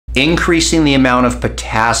Increasing the amount of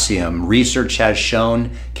potassium, research has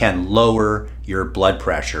shown, can lower your blood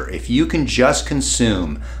pressure. If you can just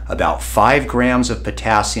consume about 5 grams of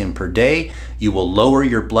potassium per day, you will lower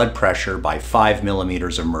your blood pressure by 5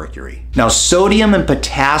 millimeters of mercury. Now, sodium and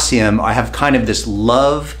potassium have kind of this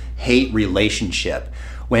love-hate relationship.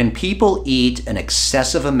 When people eat an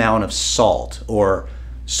excessive amount of salt or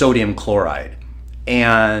sodium chloride,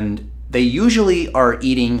 and they usually are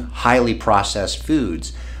eating highly processed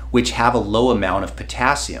foods, which have a low amount of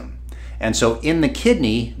potassium. And so in the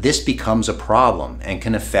kidney, this becomes a problem and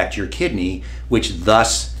can affect your kidney, which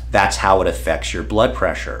thus, that's how it affects your blood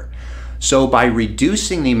pressure. So by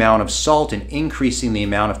reducing the amount of salt and increasing the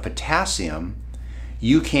amount of potassium,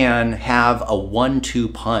 you can have a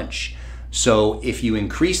 1-2 punch. So if you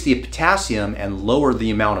increase the potassium and lower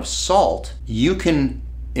the amount of salt, you can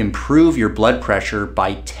improve your blood pressure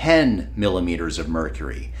by 10 millimeters of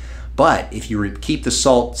mercury. But if you keep the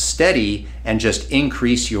salt steady and just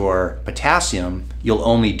increase your potassium, you'll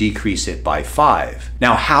only decrease it by 5.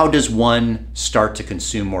 Now, how does one start to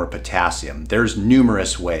consume more potassium? There's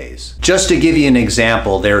numerous ways. Just to give you an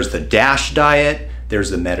example, there's the DASH diet, there's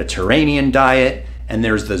the Mediterranean diet, and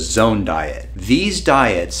there's the zone diet. These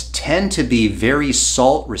diets tend to be very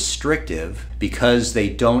salt restrictive because they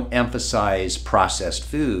don't emphasize processed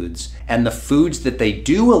foods, and the foods that they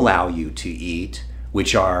do allow you to eat,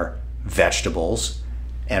 which are vegetables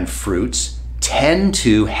and fruits, tend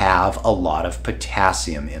to have a lot of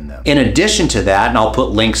potassium in them. In addition to that, and I'll put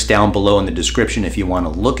links down below in the description if you want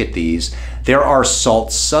to look at these, there are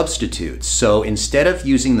salt substitutes. So instead of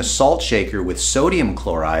using the salt shaker with sodium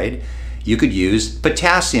chloride, you could use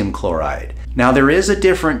potassium chloride. Now, there is a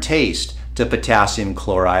different taste to potassium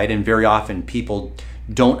chloride, and very often people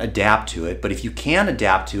don't adapt to it, but if you can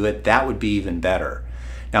adapt to it, that would be even better.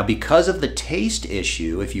 Now, because of the taste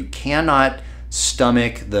issue, if you cannot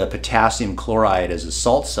stomach the potassium chloride as a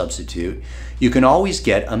salt substitute, you can always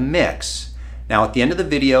get a mix. Now, at the end of the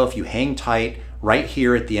video, if you hang tight, right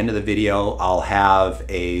here at the end of the video, I'll have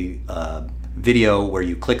a video where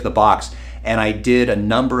you click the box, and I did a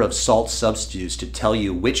number of salt substitutes to tell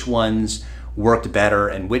you which ones worked better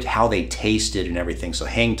and how they tasted and everything. So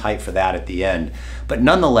hang tight for that at the end. But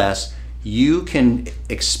nonetheless, you can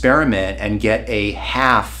experiment and get a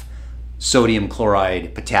half sodium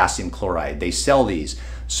chloride, potassium chloride. They sell these.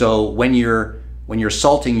 So when you're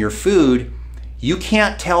salting your food, you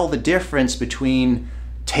can't tell the difference between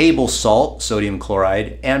table salt, sodium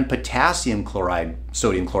chloride, and potassium chloride,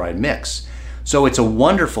 sodium chloride mix. So it's a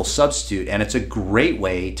wonderful substitute, and it's a great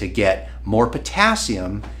way to get more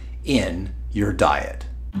potassium in your diet.